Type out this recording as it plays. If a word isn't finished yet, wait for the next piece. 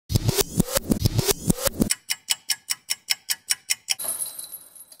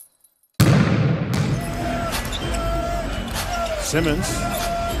Simmons.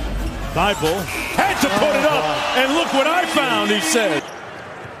 Thybulle had to put it up, and look what I found, he said.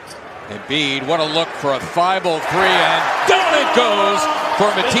 Embiid, what a look for a Thybulle three, and down it goes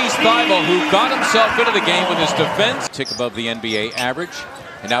for Matisse Thybulle, who got himself into the game with his defense. Tick above the NBA average,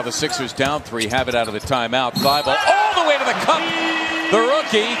 and now the Sixers down three, have it out of the timeout. Thybulle all the way to the cup. The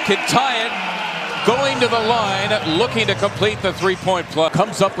rookie can tie it. Going to the line, looking to complete the three-point play.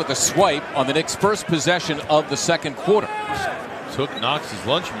 Comes up with a swipe on the Knicks' first possession of the second quarter. Took Knox's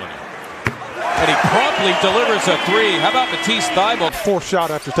lunch money. And he promptly delivers a three. How about Matisse Thybulle? Fourth shot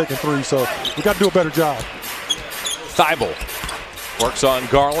after taking three, so we got to do a better job. Thybulle works on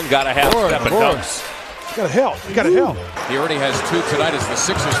Garland, got a half step and dunks. You gotta help. You gotta help. He already has two tonight as the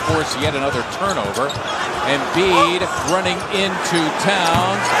Sixers force yet another turnover. Embiid running into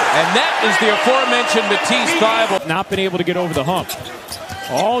Towns, and that is the aforementioned Matisse Thybulle. Not been able to get over the hump.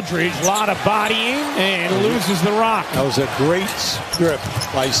 Aldridge, a lot of bodying, and loses the rock. That was a great strip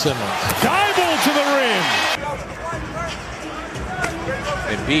by Simmons. Thybulle to the rim.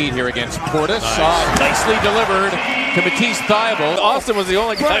 Embiid here against Portis. Nicely delivered to Matisse Thybulle. Austin was the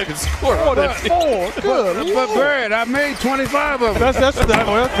only guy who could score. Good. But Brad, I made 25 of them. That's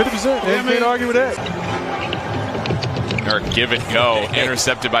well, 50%. Can't argue with that. Nurk, give and go,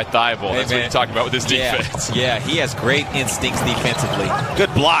 intercepted by Thybulle. That's what you're talking about with his defense. Yeah, he has great instincts defensively.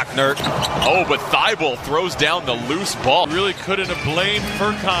 Good block, Nurk. Oh, but Thybulle throws down the loose ball. Really couldn't have blamed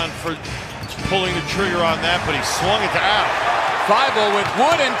Furkan for pulling the trigger on that, but he swung it to out. Thybulle with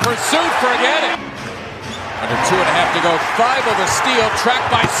Wood in pursuit, forget it. Under 2.5 to go, Thybulle the steal, tracked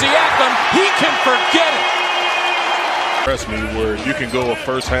by Siakam. He can forget it. Impress me where you can go a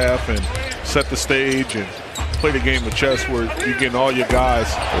first half and set the stage and play the game of chess where you're getting all your guys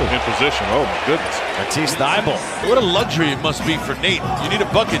in position. Oh my goodness. Matisse Thybulle. What a luxury it must be for Nate. You need a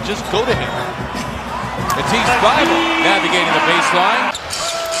bucket, just go to him. Matisse Thybulle navigating the baseline.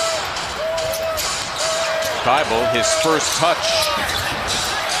 Thybulle, his first touch.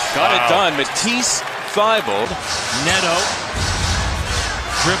 Got it done. Matisse Thybulle. Neto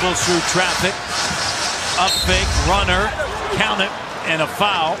dribbles through traffic. Up fake, runner, count it, and a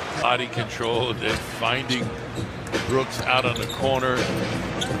foul. Body control and finding Brooks out on the corner.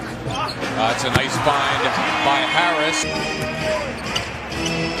 It's a nice find by Harris.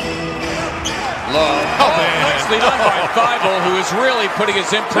 Low. Nicely done by Thybulle, who is really putting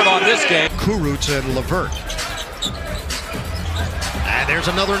his imprint on this game. Kurucs and Levert. And there's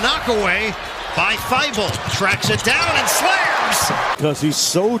another knockaway by Thybulle. Tracks it down and slams. Because he's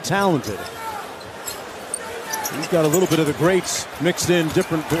so talented. He's got a little bit of the greats mixed in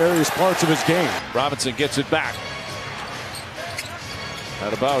different various parts of his game. Robinson gets it back.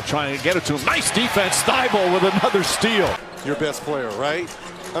 About trying to get it to him. Nice defense. Thybulle with another steal. Your best player, right?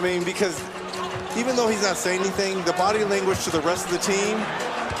 I mean, because even though he's not saying anything, the body language to the rest of the team.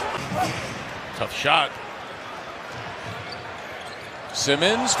 Tough shot.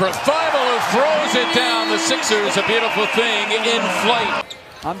 Simmons for Thybulle, who throws it down. The Sixers, a beautiful thing in flight.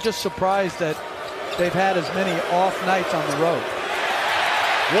 I'm just surprised that they've had as many off nights on the road.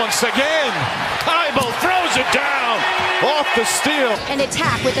 Once again, Thybulle throws it down off the steal. An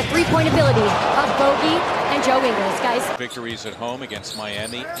attack with the three-point ability of Bogey and Joe Ingles, guys. Victories at home against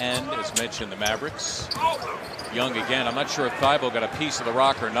Miami and, as mentioned, the Mavericks. Young again. I'm not sure if Thybulle got a piece of the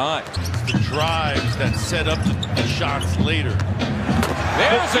rock or not. The drives that set up the shots later.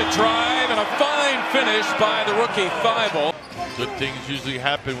 There's a drive and a fine finish by the rookie Thybulle. Good things usually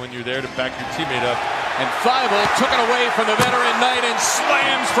happen when you're there to back your teammate up. And Thybulle took it away from the veteran Knight and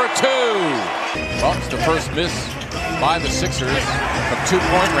slams for two. Well, it's the first miss by the Sixers from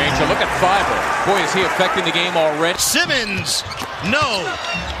 2-point range. And look at Thybulle. Boy, is he affecting the game already. Simmons, no.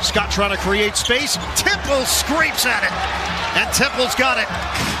 Scott trying to create space. Temple scrapes at it. And Temple's got it.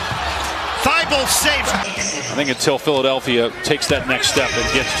 Thybulle saves. I think until Philadelphia takes that next step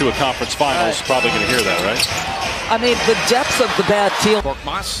and gets to a conference finals, probably going to hear that, right? I mean, the depth of the bad team.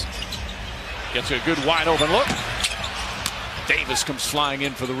 Korkmaz gets a good wide open look. Davis comes flying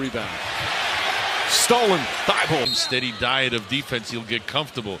in for the rebound. Stolen. Thybulle. Steady diet of defense, he'll get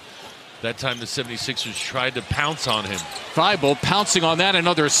comfortable. That time the 76ers tried to pounce on him. Thybulle pouncing on that,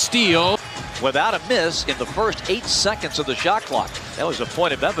 another steal. Without a miss in the first 8 seconds of the shot clock. That was a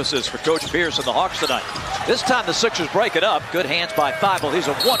point of emphasis for Coach Pierce and the Hawks tonight. This time the Sixers break it up. Good hands by Thybulle. He's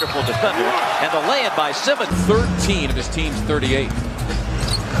a wonderful defender. And the lay-in by Simmons. 13 of his team's 38.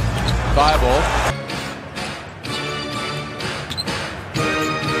 Thybulle.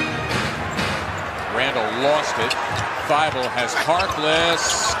 Randall lost it. Thybulle has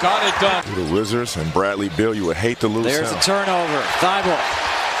Harkless. Got it done. The Wizards and Bradley Beal, you would hate to lose him. There's a turnover. Thybulle.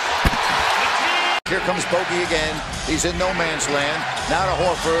 Here comes Bogey again. He's in no man's land. Now to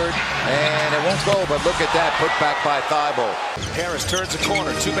Horford, and it won't go, but look at that, put back by Thybulle. Harris turns the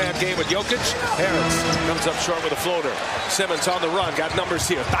corner. Two-man game with Jokic. Harris comes up short with a floater. Simmons on the run. Got numbers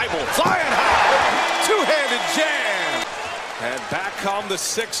here. Thybulle flying high. Two-handed jam. And back come the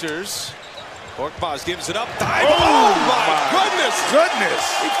Sixers. Korkmaz gives it up. Thybulle. Oh, my goodness.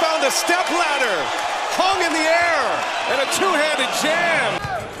 He found a step ladder. Hung in the air. And a two-handed jam.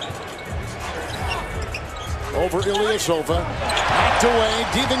 Over Ilyasova. Knocked away.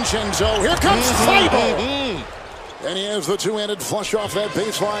 DiVincenzo. Here comes Thybulle. And he has the two-handed flush off that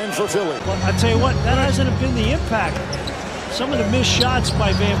baseline for Philly. Well, I tell you what, that hasn't been the impact. Some of the missed shots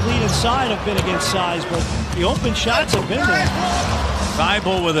by Van Vliet inside have been against size, but the open shots have been there.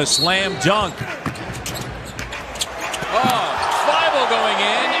 Thybulle with a slam dunk. Thybulle going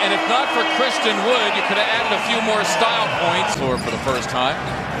in, and if not for Christian Wood, you could have added a few more style points. For the first time.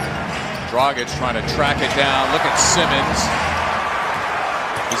 Dragic trying to track it down. Look at Simmons.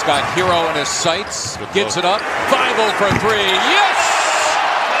 He's got Hero in his sights. Gets it up. Thybulle for three. Yes!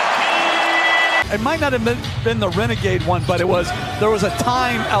 It might not have been the Renegade one, but there was a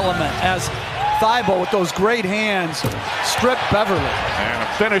time element as Thybulle with those great hands stripped Beverly. And a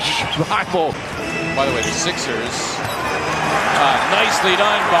finish, Thybulle. By the way, the Sixers, nicely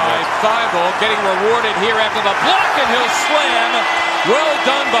done by Thybulle, getting rewarded here after the block, and he'll slam. Well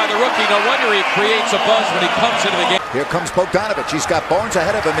done by the rookie. No wonder he creates a buzz when he comes into the game. Here comes Bogdanovich. He's got Barnes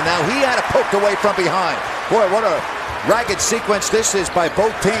ahead of him, and now he had it poked away from behind. Boy, what a ragged sequence this is by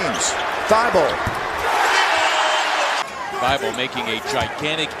both teams. Thybulle making a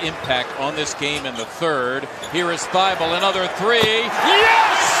gigantic impact on this game in the third. Here is Thybulle, another three.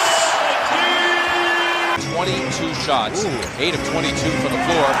 Yes! 22 shots, 8 of 22 from the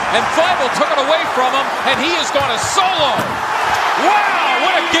floor, and Thybulle took it away from him, and he has gone a solo. Wow,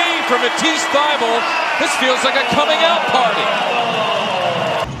 what a game for Matisse Thybulle. This feels like a coming out party.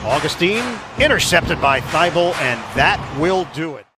 Augustine intercepted by Thybulle, and that will do it.